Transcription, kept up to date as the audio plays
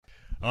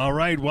All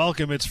right,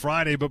 welcome. It's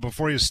Friday, but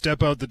before you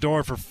step out the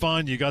door for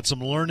fun, you got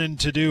some learning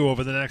to do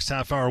over the next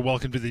half hour.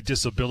 Welcome to the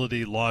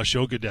Disability Law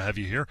Show. Good to have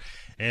you here.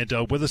 And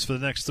with us for the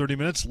next 30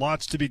 minutes,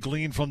 lots to be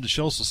gleaned from the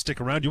show, so stick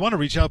around. You want to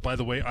reach out, by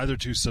the way, either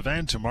to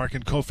Savan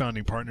Tamarkin,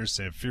 co-founding partner,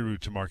 Samfiru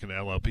Tamarkin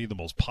LLP, the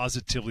most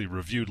positively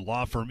reviewed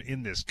law firm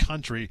in this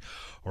country,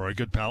 or our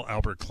good pal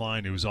Albert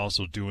Klein, who's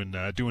also doing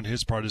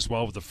his part as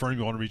well with the firm.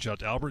 You want to reach out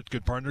to Albert,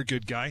 good partner,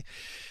 good guy.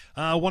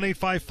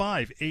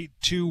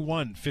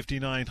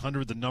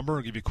 1-855-821-5900, the number.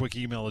 I'll give you a quick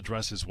email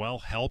address as well,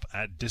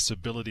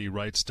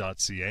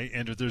 help@disabilityrights.ca.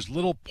 And if there's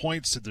little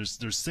points,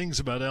 there's things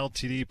about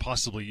LTD,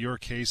 possibly your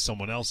case,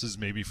 someone else's,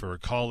 maybe for a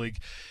colleague,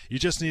 you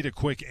just need a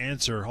quick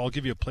answer. I'll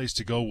give you a place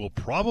to go. We'll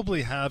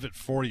probably have it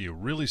for you.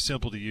 Really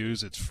simple to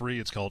use. It's free.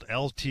 It's called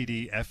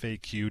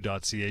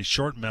ltdfaq.ca.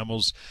 Short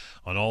memos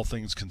on all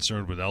things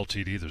concerned with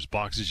LTD. There's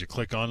boxes. You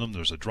click on them.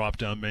 There's a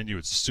drop-down menu.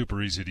 It's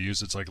super easy to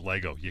use. It's like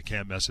Lego. You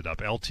can't mess it up.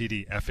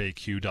 ltdfaq.ca.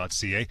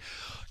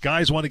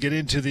 Guys, want to get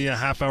into the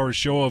half-hour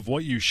show of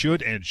what you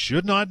should and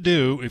should not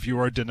do if you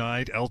are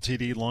denied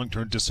LTD,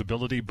 long-term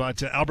disability.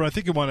 But Albert, I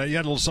think you had a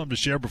little something to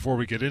share before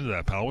we get into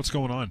that, pal. What's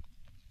going on?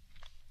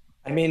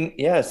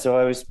 So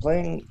I was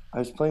playing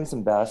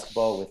some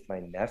basketball with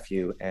my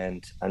nephew,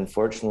 and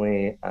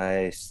unfortunately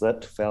I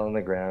slipped, fell on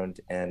the ground,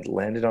 and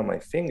landed on my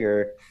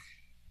finger,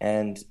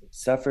 and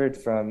suffered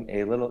from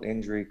a little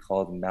injury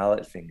called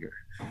mallet finger,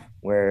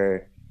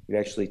 where you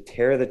actually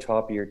tear the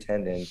top of your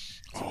tendon.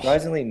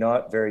 Surprisingly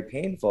not very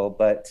painful,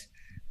 but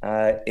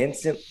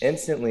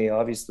instantly,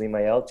 obviously,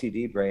 my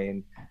LTD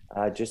brain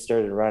just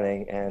started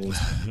running. And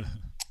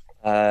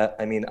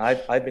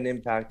I've been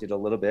impacted a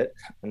little bit.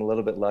 I'm a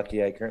little bit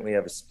lucky. I currently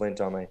have a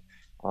splint on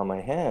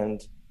my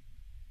hand,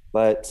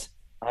 but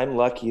I'm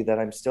lucky that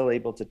I'm still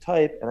able to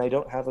type, and I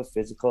don't have a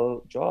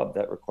physical job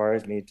that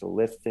requires me to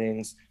lift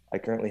things. I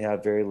currently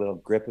have very little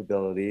grip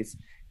abilities,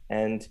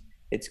 and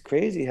it's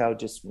crazy how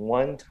just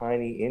one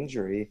tiny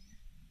injury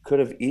could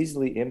have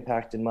easily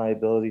impacted my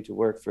ability to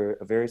work for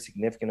a very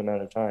significant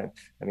amount of time.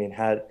 I mean,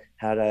 had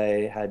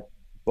I had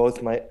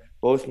both my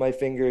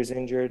fingers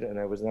injured and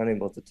I was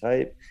unable to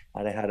type,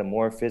 had I had a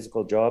more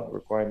physical job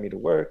requiring me to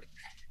work,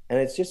 and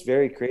it's just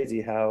very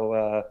crazy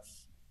how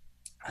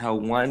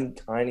one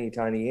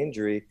tiny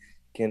injury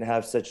can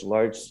have such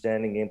large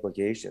standing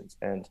implications.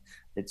 And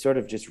it sort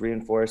of just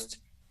reinforced,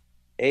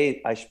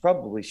 I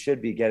probably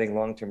should be getting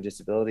long-term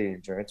disability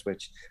insurance,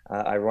 which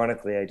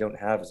ironically I don't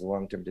have as a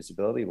long-term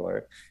disability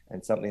lawyer,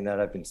 and something that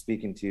I've been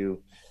speaking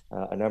to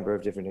a number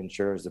of different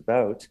insurers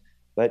about.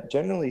 But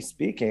generally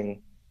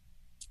speaking,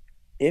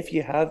 if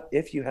you have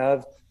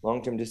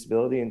long-term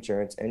disability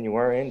insurance and you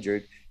are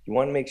injured, you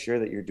want to make sure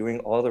that you're doing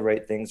all the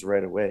right things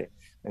right away.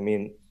 I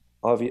mean,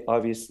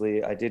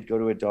 obviously I did go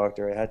to a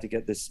doctor. I had to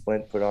get this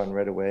splint put on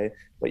right away,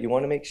 but you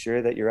want to make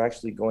sure that you're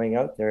actually going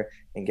out there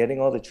and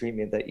getting all the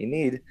treatment that you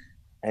need,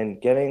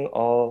 and going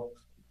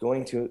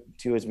to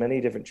as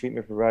many different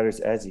treatment providers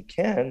as you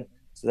can,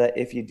 so that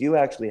if you do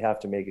actually have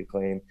to make a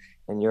claim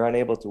and you're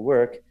unable to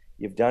work,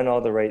 you've done all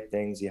the right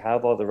things, you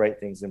have all the right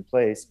things in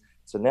place.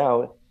 So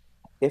now,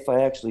 if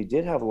I actually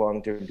did have a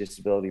long-term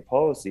disability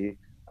policy,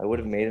 I would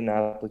have made an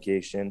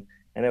application,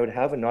 and I would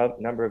have a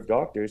number of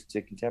doctors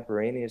to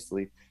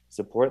contemporaneously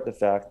support the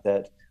fact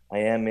that I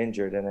am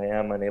injured and I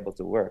am unable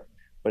to work.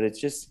 But it's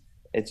just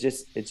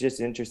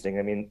interesting.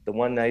 I mean, the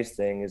one nice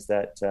thing is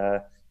that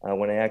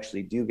when I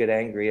actually do get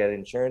angry at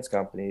insurance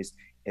companies,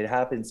 it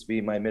happens to be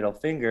my middle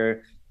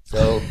finger,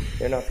 so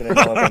they're not going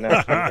to know if I'm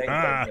actually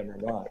thanking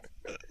them or not.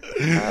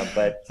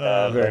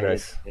 Very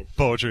nice.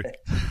 Poetry.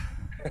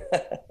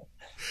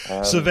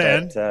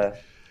 Savan,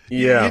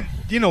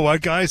 you know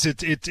what, guys?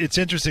 It's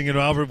interesting. You know,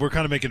 Albert, we're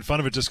kind of making fun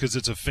of it just because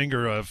it's a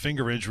finger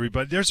injury,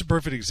 but there's a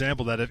perfect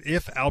example that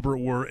if Albert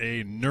were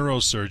a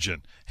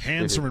neurosurgeon,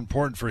 hands are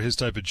important for his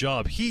type of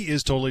job. He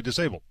is totally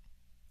disabled.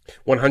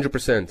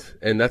 100%.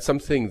 And that's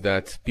something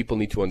that people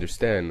need to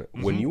understand.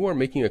 When you are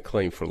making a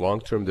claim for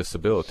long-term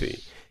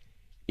disability,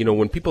 you know,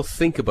 when people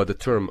think about the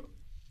term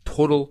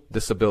total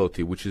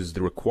disability, which is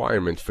the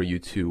requirement for you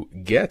to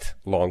get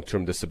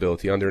long-term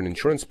disability under an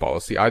insurance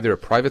policy, either a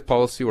private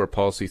policy or a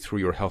policy through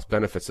your health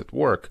benefits at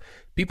work,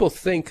 people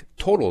think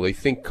total, they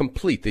think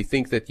complete. They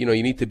think that, you know,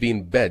 you need to be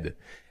in bed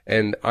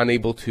and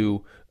unable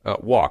to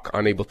walk,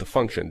 unable to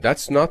function.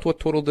 That's not what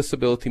total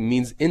disability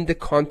means in the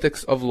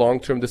context of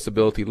long-term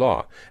disability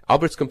law.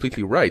 Albert's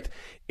completely right.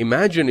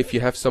 Imagine if you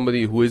have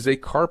somebody who is a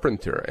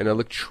carpenter, an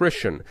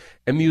electrician,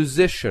 a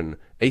musician,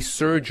 a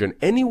surgeon,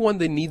 anyone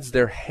that needs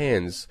their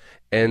hands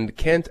and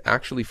can't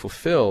actually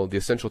fulfill the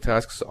essential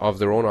tasks of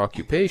their own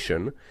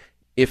occupation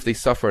if they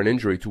suffer an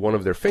injury to one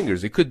of their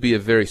fingers. It could be a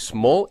very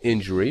small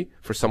injury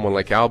for someone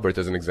like Albert,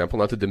 as an example,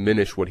 not to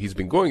diminish what he's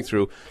been going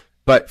through,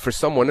 but for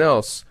someone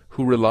else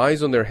who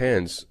relies on their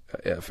hands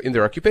in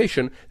their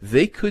occupation,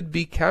 they could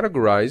be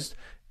categorized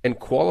and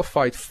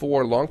qualified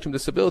for long-term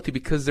disability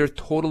because they're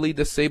totally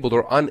disabled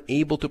or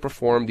unable to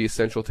perform the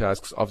essential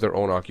tasks of their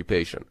own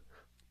occupation.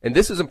 And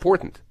this is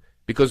important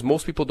Because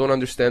most people don't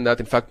understand that.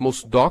 In fact,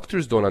 most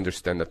doctors don't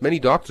understand that. Many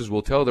doctors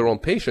will tell their own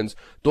patients,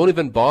 don't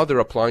even bother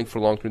applying for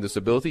long-term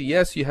disability.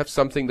 Yes, you have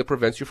something that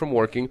prevents you from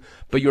working,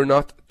 but you're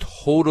not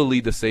totally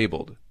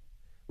disabled,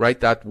 right?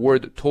 That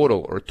word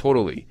total or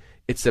totally,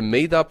 it's a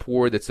made-up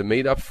word, it's a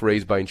made-up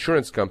phrase by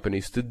insurance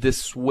companies to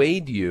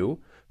dissuade you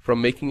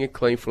from making a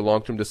claim for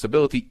long-term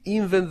disability,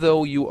 even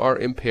though you are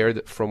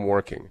impaired from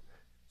working.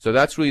 So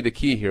that's really the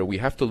key here. We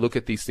have to look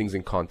at these things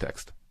in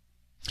context.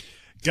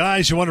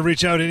 Guys, you want to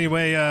reach out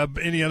anyway,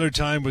 any other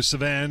time with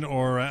Sivan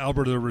or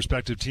Albert or their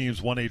respective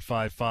teams,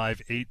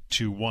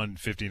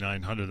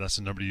 1-855-821-5900. That's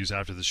the number to use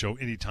after the show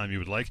anytime you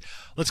would like.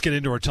 Let's get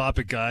into our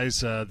topic, guys,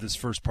 this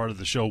first part of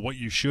the show, what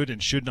you should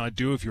and should not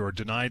do if you are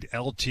denied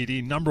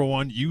LTD. Number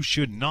one, you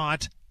should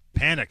not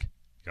panic.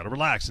 You got to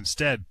relax.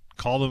 Instead,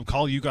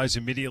 call you guys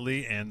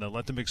immediately and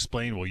let them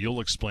explain, well,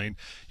 you'll explain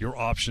your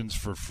options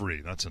for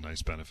free. That's a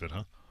nice benefit,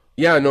 huh?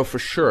 Yeah, no, for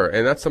sure.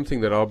 And that's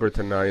something that Albert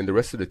and I and the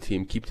rest of the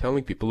team keep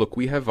telling people. Look,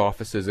 we have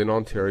offices in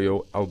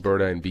Ontario,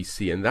 Alberta, and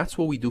BC, and that's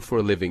what we do for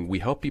a living. We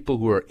help people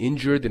who are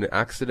injured in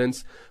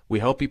accidents. We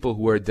help people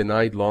who are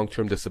denied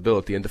long-term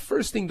disability. And the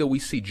first thing that we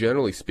see,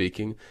 generally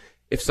speaking,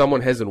 if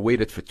someone hasn't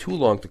waited for too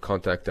long to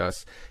contact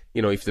us,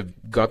 if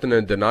they've gotten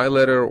a denial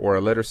letter or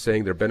a letter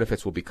saying their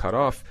benefits will be cut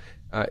off,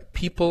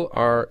 people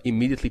are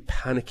immediately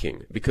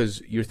panicking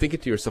because you're thinking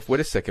to yourself, wait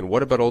a second,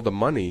 what about all the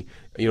money,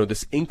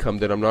 this income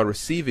that I'm not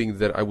receiving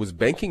that I was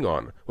banking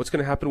on? What's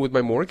going to happen with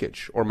my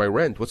mortgage or my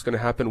rent? What's going to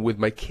happen with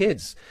my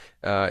kids,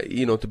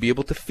 to be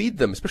able to feed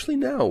them, especially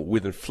now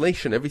with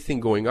inflation, everything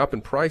going up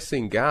in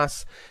pricing,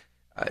 gas.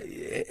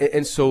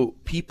 And so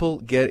people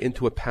get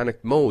into a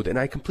panic mode, and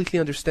I completely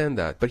understand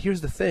that. But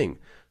here's the thing.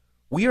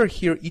 We are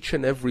here each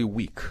and every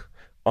week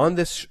on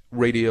this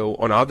radio,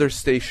 on other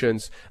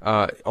stations,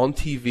 on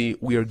TV.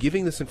 We are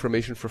giving this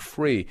information for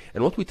free.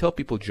 And what we tell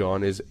people,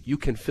 John, is you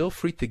can feel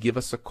free to give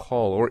us a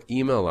call or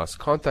email us,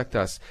 contact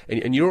us.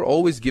 And you're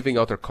always giving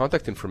out our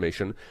contact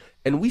information.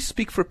 And we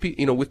speak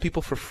with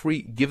people for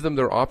free, give them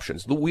their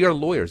options. We are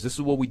lawyers. This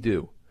is what we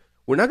do.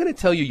 We're not going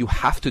to tell you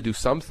have to do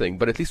something,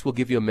 but at least we'll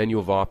give you a menu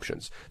of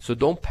options. So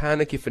don't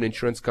panic if an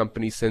insurance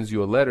company sends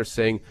you a letter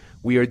saying,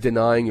 we are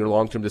denying your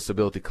long-term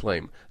disability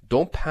claim.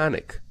 Don't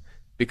panic.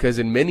 Because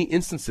in many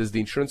instances, the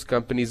insurance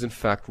company is in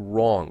fact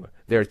wrong.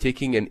 They are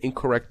taking an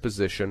incorrect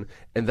position,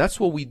 and that's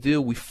what we do.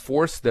 We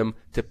force them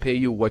to pay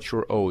you what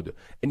you're owed.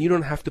 And you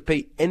don't have to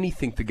pay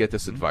anything to get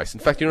this advice. In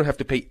fact, you don't have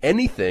to pay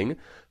anything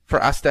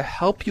for us to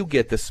help you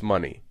get this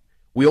money.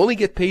 We only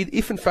get paid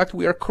if, in fact,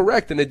 we are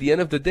correct. And at the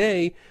end of the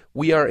day,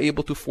 we are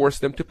able to force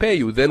them to pay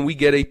you. Then we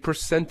get a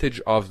percentage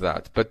of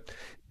that. But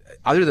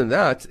other than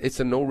that,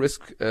 it's a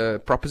no-risk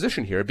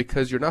proposition here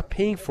because you're not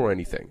paying for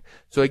anything.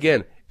 So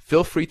again,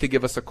 feel free to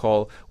give us a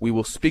call. We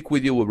will speak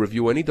with you. We'll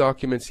review any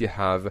documents you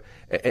have.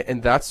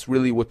 And that's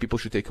really what people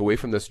should take away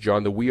from this,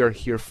 John, that we are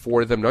here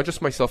for them. Not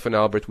just myself and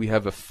Albert. We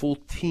have a full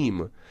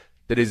team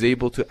that is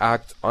able to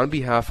act on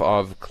behalf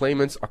of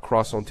claimants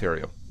across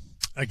Ontario.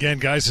 Again,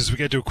 guys, as we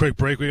get to a quick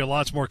break, we got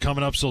lots more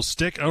coming up, so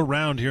stick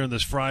around here on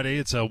this Friday.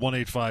 It's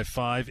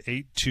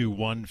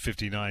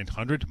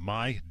 1-855-821-5900,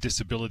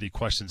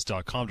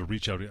 mydisabilityquestions.com to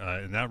reach out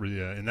in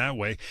that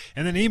way.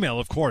 And then email,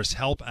 of course,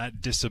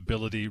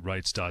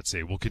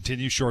 help@disabilityrights.ca. We'll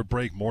continue, short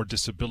break, more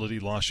disability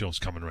law shows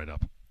coming right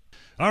up.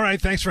 All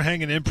right, thanks for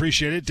hanging in.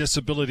 Appreciate it.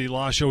 Disability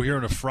Law Show here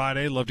on a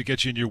Friday. Love to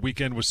get you in your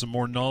weekend with some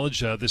more knowledge.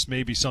 This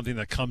may be something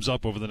that comes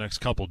up over the next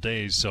couple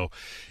days, so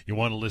you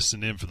want to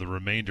listen in for the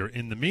remainder.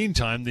 In the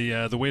meantime,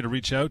 the way to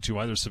reach out to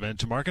either Sivan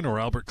Tamarkin or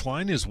Albert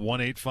Klein is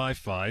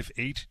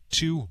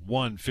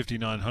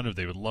 1-855-821-5900.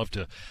 They would love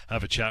to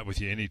have a chat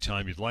with you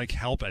anytime you'd like.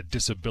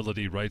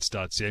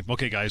 Help@disabilityrights.ca.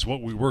 Okay, guys,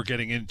 what we were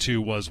getting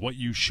into was what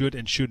you should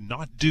and should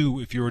not do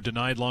if you're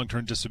denied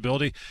long-term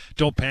disability.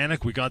 Don't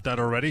panic. We got that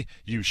already.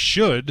 You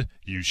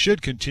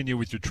should continue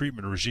with your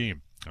treatment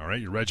regime, all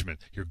right, your regimen.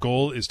 Your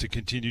goal is to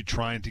continue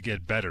trying to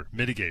get better,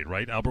 mitigate,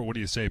 right? Albert, what do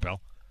you say, pal?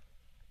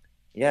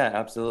 Yeah,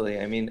 absolutely.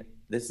 I mean,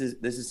 this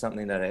is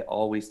something that I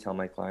always tell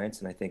my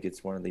clients, and I think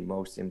it's one of the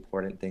most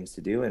important things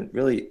to do. And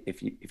really,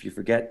 if you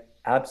forget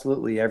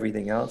absolutely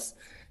everything else,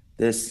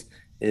 this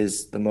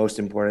is the most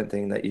important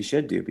thing that you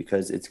should do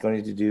because it's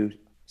going to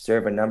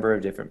serve a number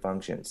of different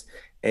functions.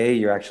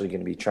 You're actually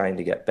going to be trying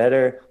to get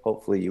better.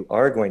 Hopefully you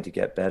are going to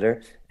get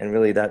better. And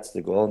really that's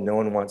the goal. No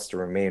one wants to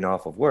remain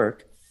off of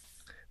work.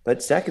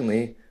 But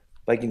secondly,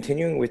 by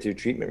continuing with your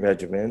treatment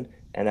regimen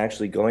and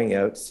actually going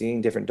out,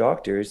 seeing different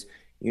doctors,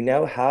 you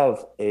now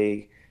have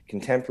a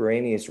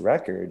contemporaneous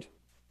record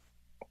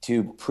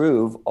to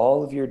prove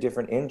all of your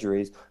different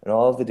injuries and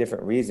all of the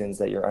different reasons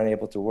that you're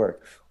unable to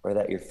work or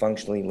that you're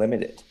functionally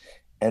limited.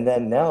 And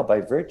then now, by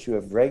virtue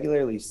of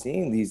regularly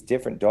seeing these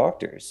different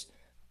doctors,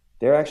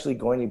 they're actually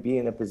going to be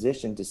in a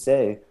position to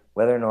say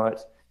whether or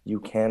not you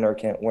can or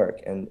can't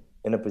work and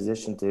in a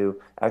position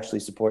to actually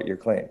support your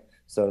claim.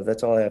 So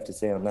that's all I have to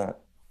say on that.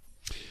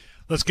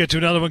 Let's get to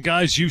another one,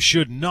 guys. You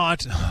should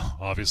not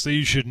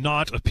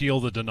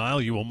appeal the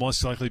denial. You will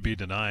most likely be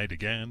denied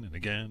again and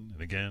again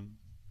and again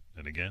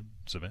and again,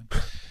 Savannah.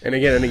 And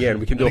again and again.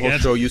 We can do a whole again.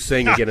 show you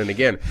saying again and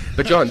again.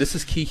 But John, this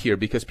is key here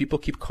because people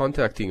keep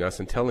contacting us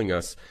and telling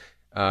us,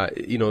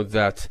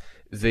 that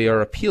they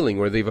are appealing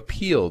or they've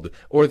appealed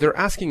or they're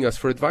asking us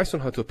for advice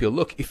on how to appeal.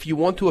 Look, if you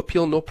want to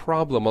appeal, no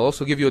problem. I'll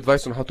also give you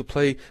advice on how to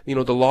play, the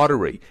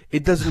lottery.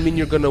 It doesn't mean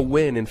you're going to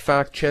win. In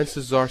fact,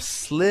 chances are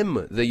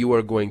slim that you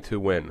are going to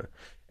win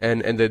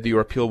and that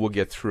your appeal will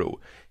get through.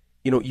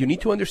 You need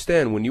to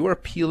understand when you are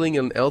appealing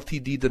an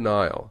LTD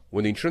denial,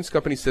 when the insurance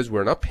company says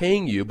we're not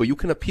paying you, but you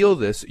can appeal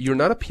this, you're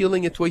not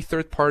appealing it to a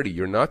third party.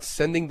 You're not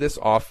sending this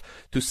off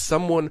to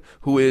someone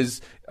who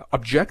is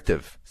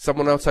objective,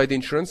 someone outside the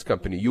insurance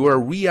company. You are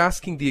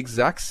re-asking the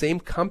exact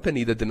same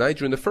company that denied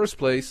you in the first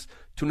place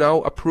to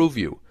now approve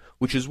you,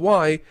 which is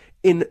why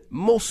in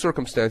most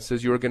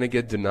circumstances you are going to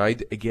get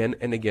denied again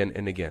and again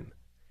and again.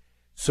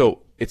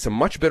 So it's a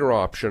much better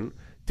option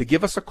to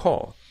give us a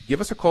call. Give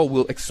us a call.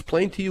 We'll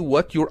explain to you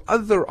what your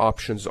other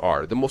options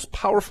are. The most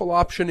powerful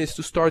option is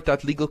to start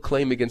that legal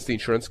claim against the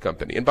insurance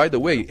company. And by the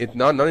way,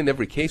 not in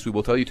every case we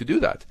will tell you to do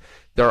that.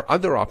 There are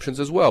other options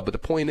as well. But the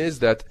point is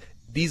that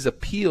these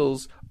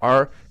appeals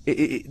are,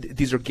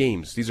 these are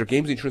games. These are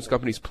games the insurance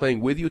company is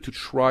playing with you to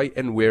try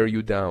and wear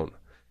you down.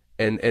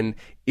 And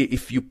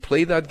if you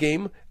play that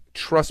game,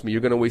 trust me,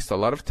 you're going to waste a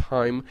lot of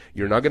time.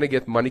 You're not going to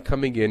get money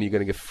coming in. You're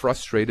going to get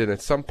frustrated. And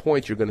at some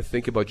point, you're going to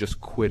think about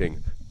just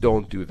quitting.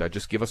 Don't do that.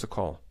 Just give us a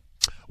call.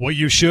 What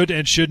you should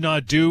and should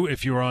not do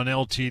if you're on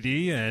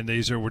LTD, and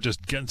we're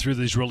just getting through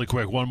these really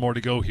quick. One more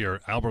to go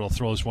here. Albert, I'll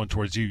throw this one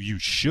towards you. You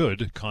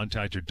should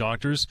contact your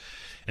doctors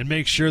and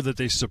make sure that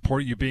they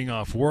support you being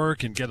off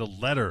work and get a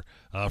letter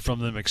from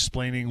them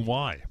explaining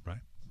why,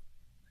 right?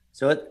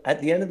 So at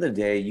the end of the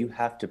day, you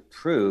have to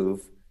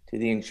prove to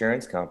the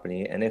insurance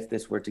company, and if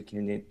this were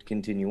to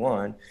continue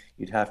on,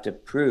 you'd have to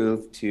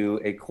prove to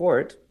a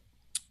court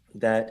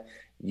that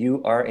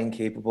you are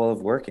incapable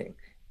of working.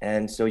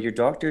 And so your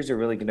doctors are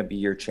really going to be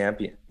your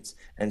champions.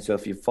 And so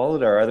if you've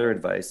followed our other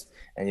advice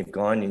and you've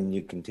gone and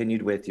you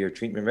continued with your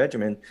treatment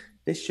regimen,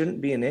 this shouldn't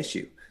be an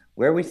issue.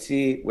 Where we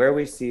see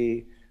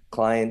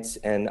clients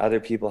and other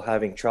people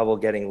having trouble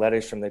getting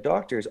letters from their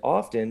doctors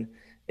often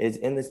is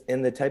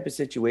in the type of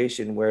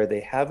situation where they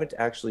haven't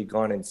actually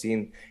gone and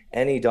seen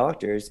any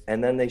doctors,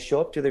 and then they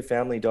show up to their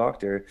family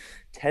doctor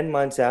 10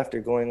 months after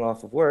going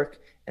off of work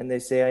and they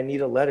say, I need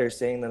a letter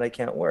saying that I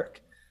can't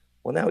work.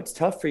 Well, now it's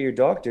tough for your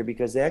doctor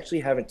because they actually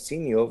haven't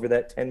seen you over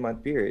that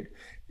 10-month period.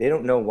 They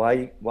don't know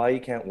why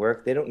you can't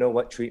work. They don't know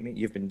what treatment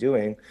you've been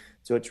doing.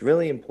 So it's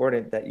really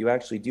important that you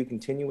actually do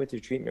continue with your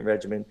treatment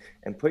regimen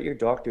and put your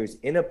doctors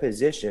in a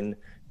position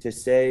to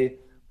say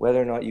whether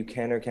or not you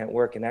can or can't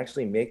work and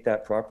actually make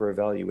that proper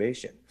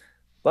evaluation.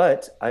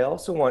 But I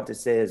also want to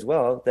say as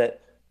well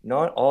that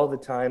not all the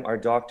time are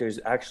doctors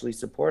actually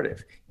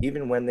supportive,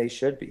 even when they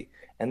should be.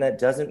 And that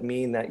doesn't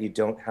mean that you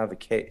don't have a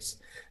case.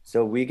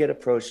 So we get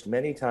approached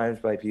many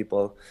times by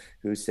people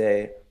who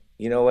say,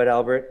 you know what,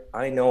 Albert,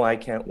 I know I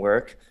can't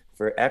work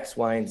for X,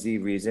 Y, and Z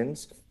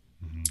reasons.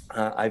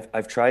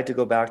 I've tried to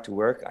go back to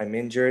work. I'm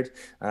injured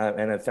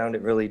and I've found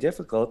it really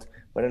difficult,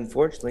 but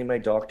unfortunately my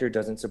doctor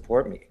doesn't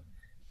support me.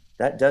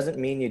 That doesn't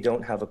mean you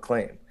don't have a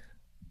claim.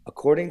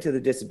 According to the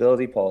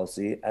disability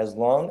policy, as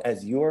long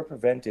as you are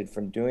prevented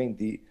from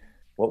doing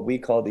what we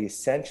call the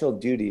essential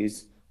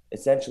duties,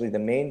 essentially the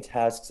main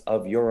tasks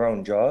of your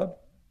own job,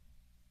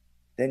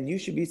 then you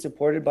should be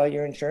supported by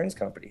your insurance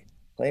company,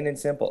 plain and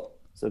simple.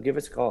 So give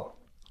us a call.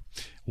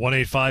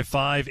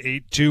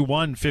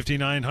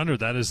 1-855-821-5900.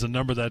 That is the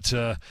number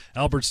that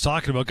Albert's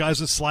talking about. Guys,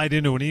 let's slide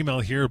into an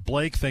email here.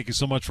 Blake, thank you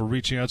so much for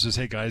reaching out. Says,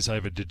 hey, guys, I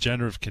have a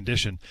degenerative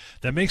condition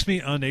that makes me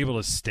unable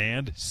to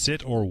stand,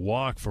 sit, or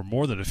walk for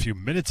more than a few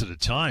minutes at a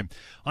time.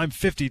 I'm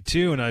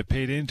 52, and I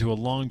paid into a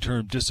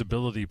long-term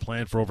disability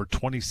plan for over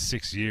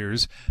 26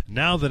 years.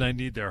 Now that I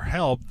need their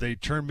help, they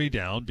turn me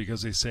down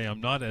because they say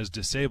I'm not as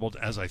disabled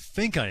as I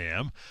think I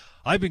am.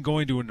 I've been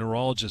going to a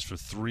neurologist for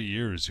 3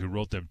 years who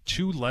wrote them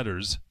 2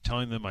 letters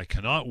telling them I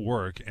cannot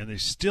work, and they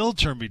still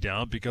turn me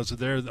down because of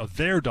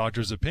their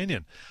doctor's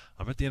opinion.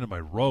 I'm at the end of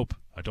my rope.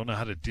 I don't know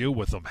how to deal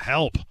with them.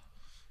 Help.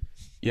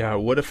 Yeah,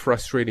 what a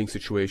frustrating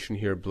situation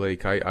here,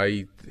 Blake.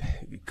 I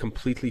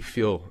completely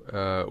feel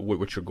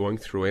what you're going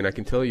through, and I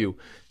can tell you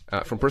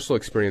from personal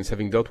experience,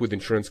 having dealt with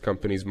insurance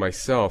companies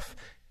myself,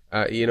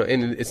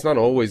 and it's not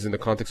always in the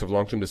context of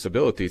long-term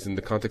disability. It's in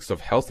the context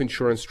of health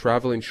insurance,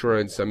 travel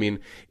insurance. I mean,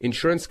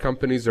 insurance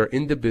companies are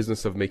in the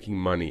business of making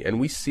money. And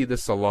we see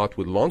this a lot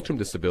with long-term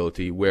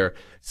disability where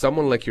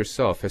someone like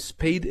yourself has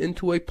paid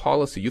into a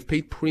policy. You've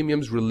paid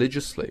premiums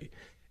religiously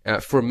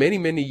for many,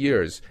 many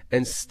years.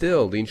 And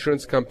still the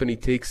insurance company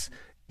takes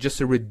just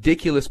a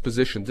ridiculous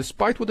position,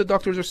 despite what the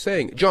doctors are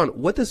saying. John,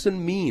 what does it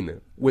mean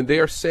when they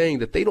are saying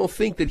that they don't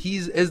think that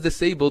he's as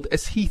disabled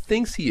as he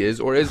thinks he is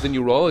or as the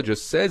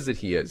neurologist says that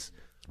he is?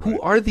 Right.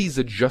 Who are these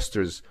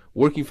adjusters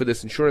working for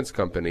this insurance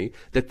company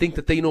that think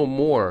that they know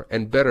more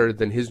and better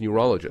than his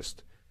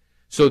neurologist?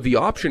 So the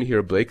option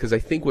here, Blake, because I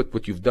think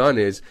what you've done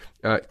is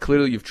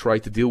clearly you've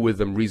tried to deal with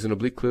them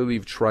reasonably. Clearly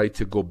you've tried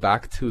to go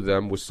back to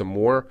them with some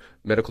more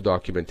medical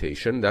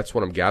documentation. That's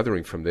what I'm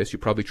gathering from this. You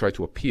probably tried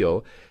to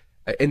appeal.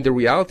 And the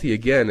reality,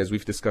 again, as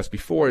we've discussed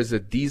before, is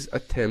that these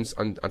attempts,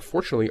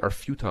 unfortunately, are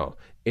futile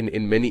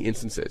in many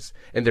instances.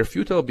 And they're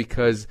futile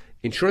because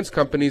insurance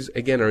companies,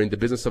 again, are in the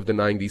business of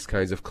denying these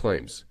kinds of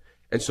claims.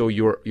 And so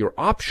your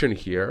option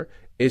here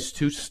is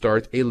to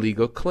start a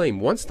legal claim.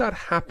 Once that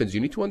happens, you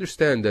need to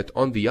understand that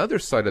on the other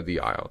side of the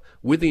aisle,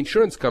 with the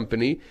insurance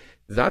company,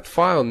 that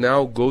file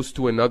now goes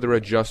to another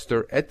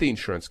adjuster at the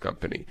insurance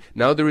company.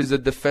 Now there is a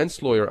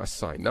defense lawyer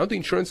assigned. Now the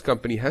insurance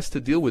company has to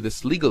deal with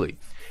this legally.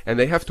 And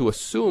they have to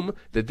assume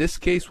that this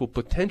case will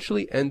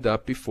potentially end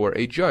up before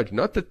a judge.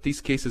 Not that these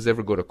cases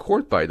ever go to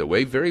court, by the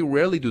way. Very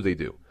rarely do they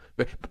do.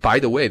 By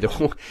the way,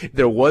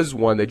 there was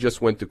one that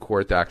just went to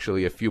court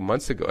actually a few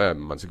months ago,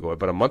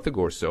 about a month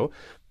ago or so.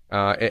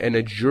 And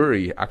a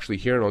jury actually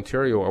here in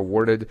Ontario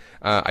awarded,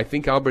 I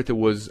think, Albert, it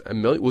was $1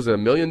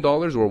 million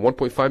or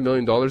 $1.5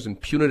 million in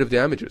punitive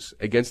damages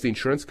against the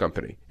insurance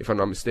company, if I'm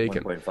not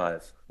mistaken.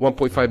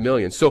 1.5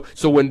 million.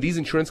 So when these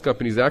insurance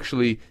companies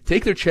actually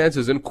take their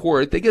chances in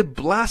court, they get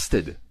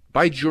blasted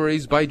by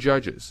juries, by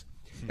judges.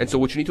 And so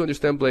what you need to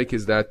understand, Blake,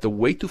 is that the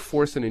way to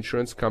force an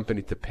insurance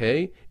company to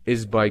pay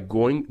is by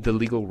going the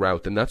legal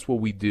route. And that's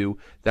what we do.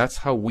 That's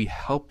how we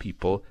help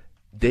people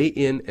day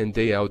in and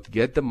day out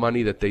get the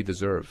money that they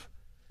deserve.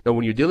 Now,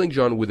 when you're dealing,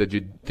 John, with a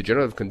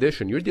degenerative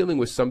condition, you're dealing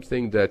with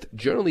something that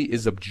generally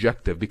is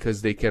objective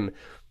because they can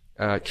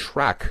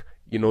track,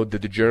 the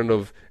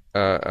degenerative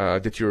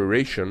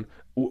deterioration,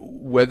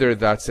 whether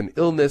that's an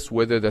illness,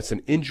 whether that's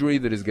an injury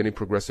that is getting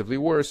progressively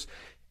worse.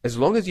 As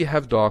long as you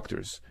have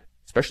doctors,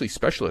 especially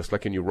specialists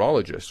like a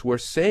neurologist, who are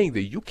saying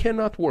that you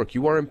cannot work,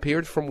 you are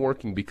impaired from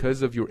working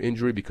because of your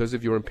injury, because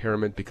of your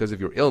impairment, because of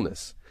your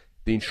illness,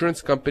 the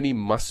insurance company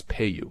must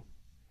pay you.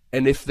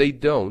 And if they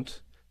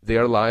don't, they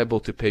are liable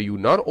to pay you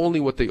not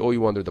only what they owe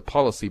you under the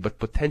policy, but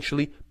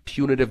potentially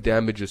punitive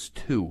damages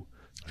too,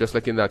 just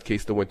like in that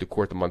case that went to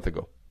court a month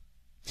ago.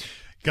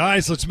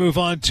 Guys, let's move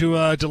on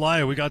to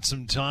Delia. We got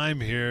some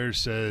time here.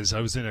 Says,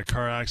 I was in a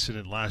car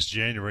accident last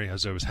January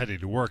as I was heading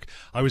to work.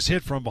 I was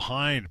hit from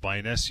behind by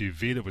an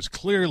SUV that was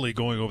clearly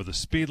going over the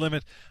speed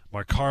limit.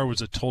 My car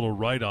was a total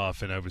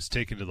write-off, and I was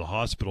taken to the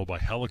hospital by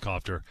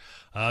helicopter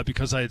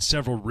because I had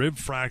several rib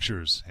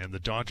fractures, and the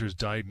doctors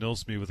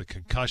diagnosed me with a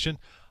concussion.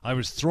 I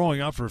was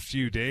throwing up for a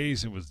few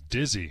days and was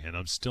dizzy, and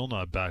I'm still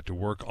not back to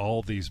work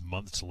all these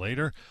months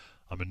later.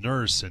 I'm a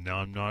nurse, and now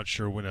I'm not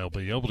sure when I'll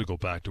be able to go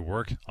back to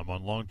work. I'm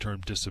on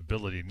long-term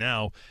disability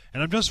now,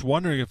 and I'm just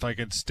wondering if I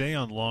can stay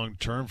on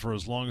long-term for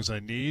as long as I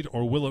need,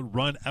 or will it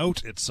run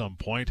out at some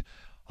point?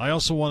 I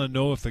also want to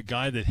know if the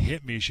guy that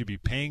hit me should be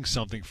paying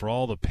something for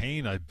all the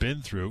pain I've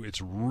been through.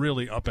 It's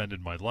really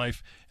upended my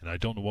life, and I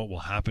don't know what will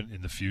happen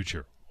in the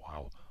future.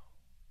 Wow.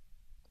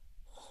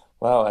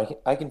 Wow,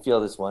 I can feel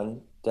this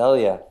one.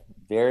 Delia,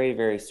 very,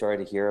 very sorry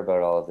to hear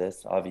about all of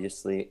this.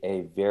 Obviously,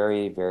 a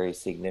very, very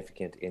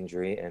significant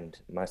injury and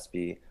must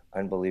be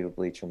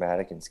unbelievably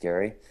traumatic and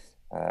scary.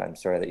 I'm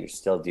sorry that you're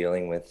still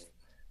dealing with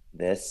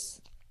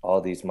this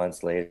all these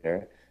months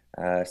later.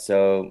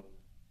 So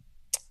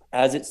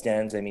as it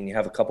stands, I mean, you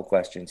have a couple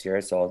questions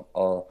here. So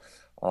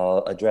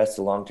I'll address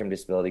the long-term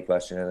disability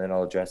question, and then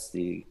I'll address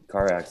the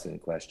car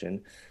accident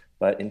question.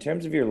 But in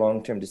terms of your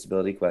long-term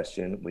disability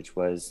question, which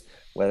was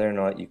whether or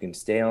not you can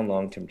stay on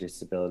long-term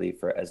disability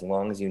for as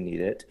long as you need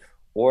it,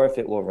 or if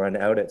it will run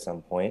out at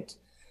some point,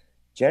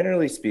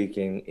 generally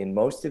speaking, in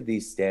most of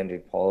these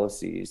standard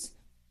policies,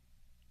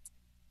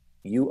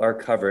 you are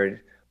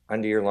covered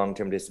under your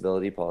long-term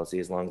disability policy,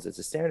 as long as it's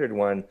a standard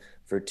one,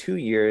 for 2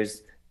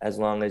 years, as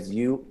long as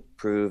you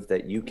prove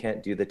that you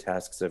can't do the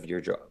tasks of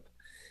your job.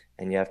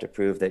 And you have to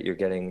prove that you're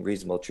getting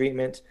reasonable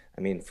treatment.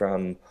 I mean,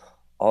 from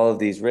all of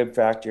these rib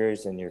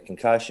fractures and your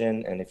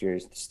concussion, and if you're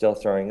still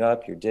throwing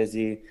up, you're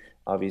dizzy,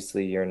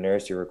 obviously you're a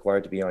nurse, you're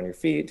required to be on your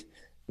feet, it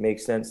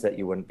makes sense that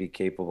you wouldn't be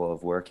capable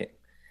of working.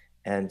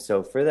 And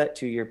so for that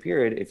 2-year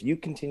period, if you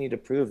continue to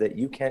prove that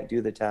you can't do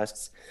the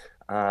tasks,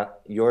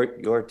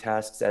 your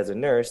tasks as a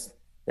nurse,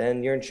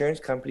 then your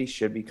insurance company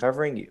should be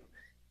covering you.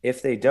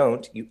 If they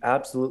don't, you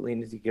absolutely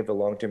need to give a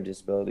long-term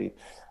disability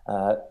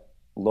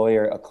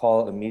lawyer a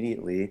call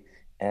immediately,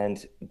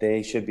 and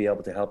they should be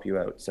able to help you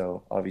out.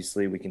 So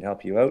obviously we can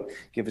help you out.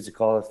 Give us a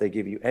call if they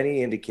give you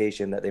any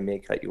indication that they may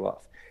cut you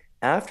off.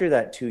 After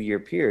that 2-year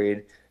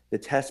period, the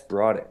test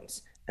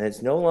broadens, and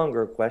it's no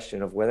longer a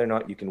question of whether or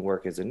not you can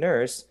work as a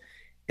nurse.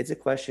 It's a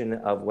question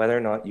of whether or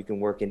not you can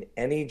work in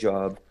any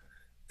job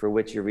for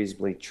which you're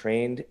reasonably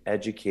trained,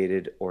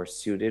 educated, or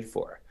suited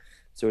for.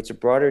 So it's a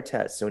broader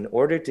test. So in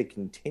order to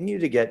continue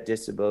to get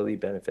disability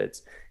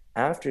benefits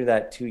after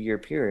that 2-year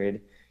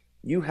period,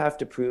 you have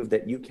to prove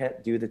that you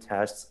can't do the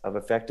tasks of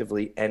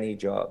effectively any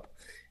job.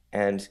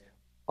 And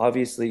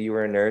obviously you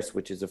are a nurse,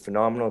 which is a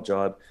phenomenal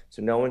job.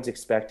 So no one's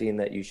expecting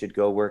that you should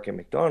go work at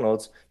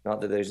McDonald's.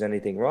 Not that there's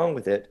anything wrong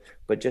with it,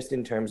 but just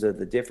in terms of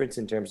the difference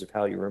in terms of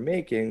how you were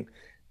making,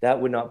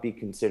 that would not be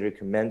considered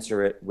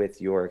commensurate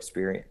with your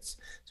experience.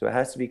 So it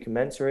has to be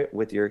commensurate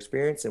with your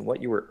experience and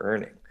what you were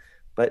earning.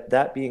 But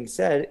that being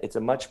said, it's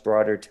a much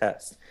broader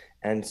test.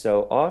 And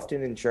so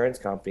often insurance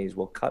companies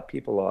will cut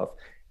people off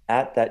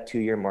at that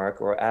 2-year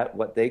mark, or at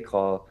what they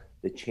call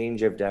the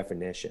change of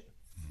definition.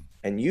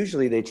 And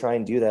usually they try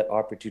and do that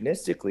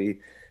opportunistically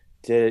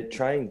to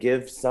try and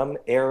give some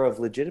air of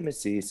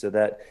legitimacy so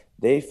that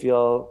they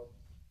feel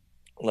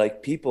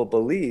like people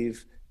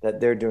believe that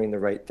they're doing the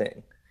right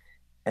thing.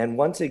 And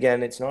once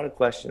again, it's not a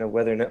question of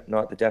whether or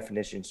not the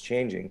definition is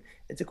changing.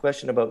 It's a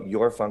question about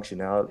your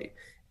functionality.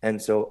 And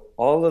so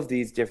all of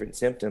these different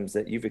symptoms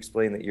that you've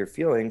explained that you're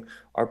feeling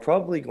are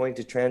probably going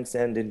to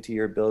transcend into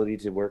your ability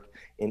to work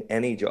in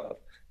any job.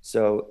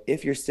 So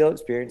if you're still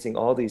experiencing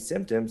all these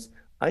symptoms,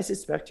 I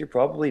suspect you're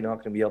probably not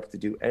going to be able to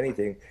do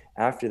anything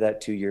after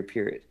that 2-year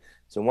period.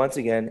 So once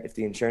again, if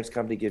the insurance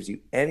company gives you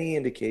any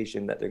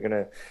indication that they're going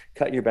to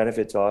cut your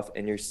benefits off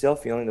and you're still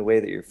feeling the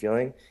way that you're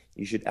feeling,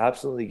 you should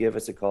absolutely give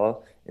us a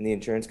call, and the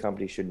insurance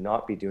company should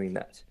not be doing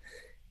that.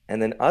 And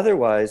then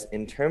otherwise,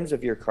 in terms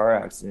of your car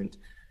accident,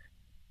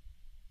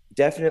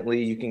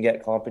 definitely you can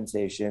get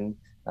compensation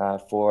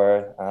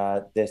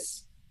for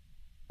this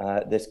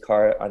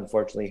car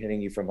unfortunately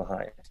hitting you from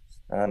behind.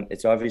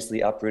 It's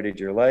obviously uprooted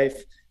your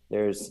life.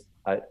 There's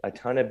a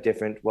ton of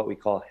different what we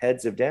call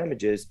heads of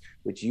damages,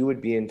 which you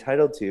would be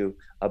entitled to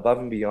above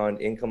and beyond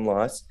income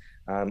loss.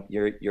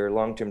 Your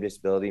long-term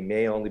disability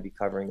may only be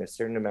covering a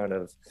certain amount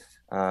of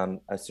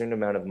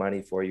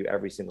money for you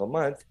every single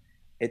month.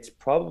 It's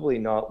probably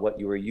not what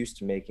you were used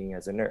to making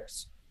as a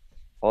nurse.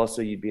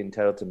 Also, you'd be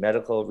entitled to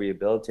medical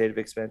rehabilitative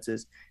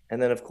expenses.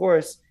 And then of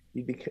course,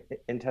 you'd be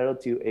entitled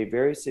to a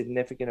very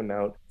significant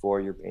amount for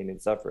your pain and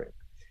suffering.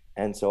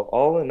 And so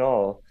all in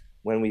all,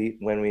 when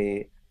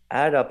we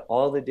add up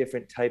all the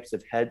different types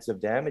of heads of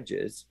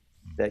damages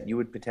that you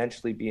would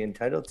potentially be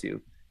entitled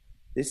to,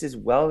 this is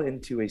well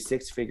into a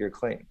 6-figure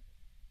claim.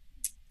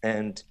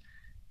 And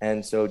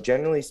so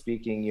generally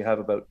speaking, you have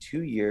about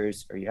 2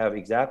 years, or you have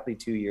exactly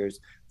 2 years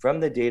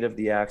from the date of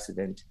the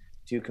accident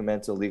to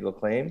commence a legal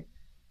claim.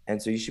 And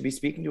so you should be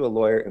speaking to a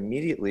lawyer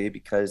immediately,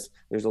 because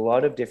there's a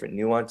lot of different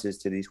nuances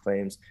to these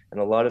claims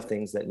and a lot of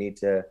things that need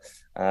to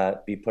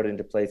be put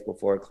into place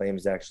before a claim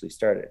is actually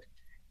started.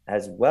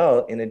 As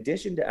well, in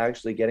addition to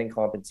actually getting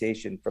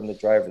compensation from the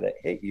driver that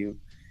hit you,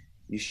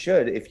 you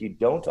should, if you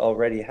don't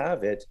already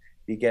have it,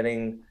 be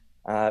getting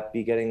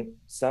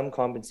some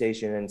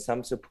compensation and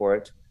some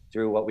support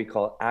through what we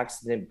call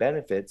accident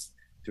benefits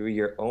through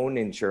your own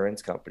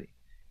insurance company.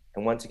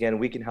 And once again,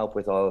 we can help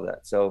with all of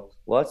that. So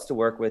lots to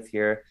work with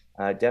here.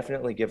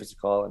 Definitely give us a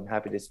call. I'm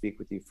happy to speak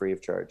with you free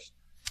of charge.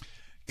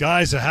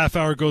 Guys, a half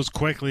hour goes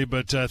quickly,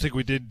 but I think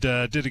we did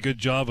a good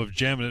job of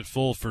jamming it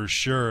full for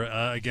sure.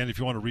 Again, if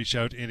you want to reach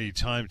out any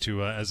time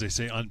to, as they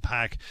say,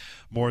 unpack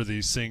more of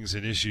these things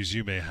and issues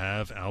you may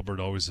have, Albert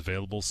always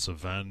available,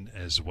 Savan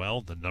as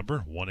well. The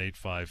number,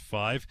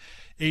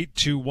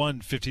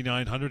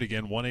 1-855-821-5900.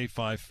 Again,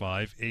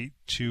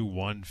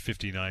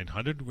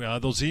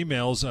 1-855-821-5900. Those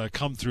emails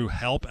come through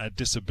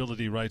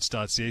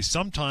help@disabilityrights.ca.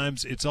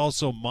 Sometimes it's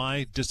also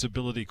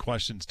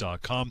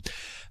mydisabilityquestions.com.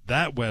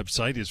 That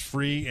website is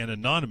free and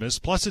anonymous,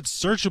 plus it's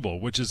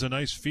searchable, which is a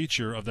nice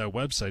feature of that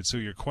website. So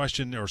your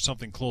question or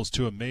something close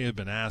to it may have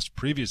been asked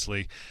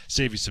previously.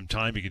 Save you some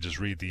time. You can just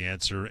read the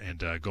answer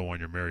and go on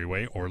your merry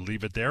way, or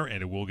leave it there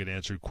and it will get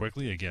answered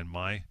quickly. Again,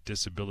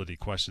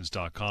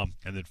 mydisabilityquestions.com.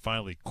 And then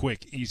finally,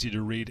 quick, easy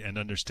to read and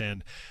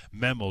understand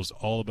memos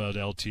all about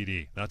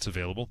LTD. That's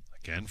available.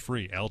 Again,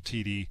 free,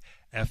 ltdfaq.ca.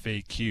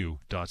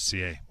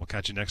 We'll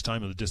catch you next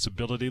time on the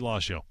Disability Law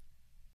Show.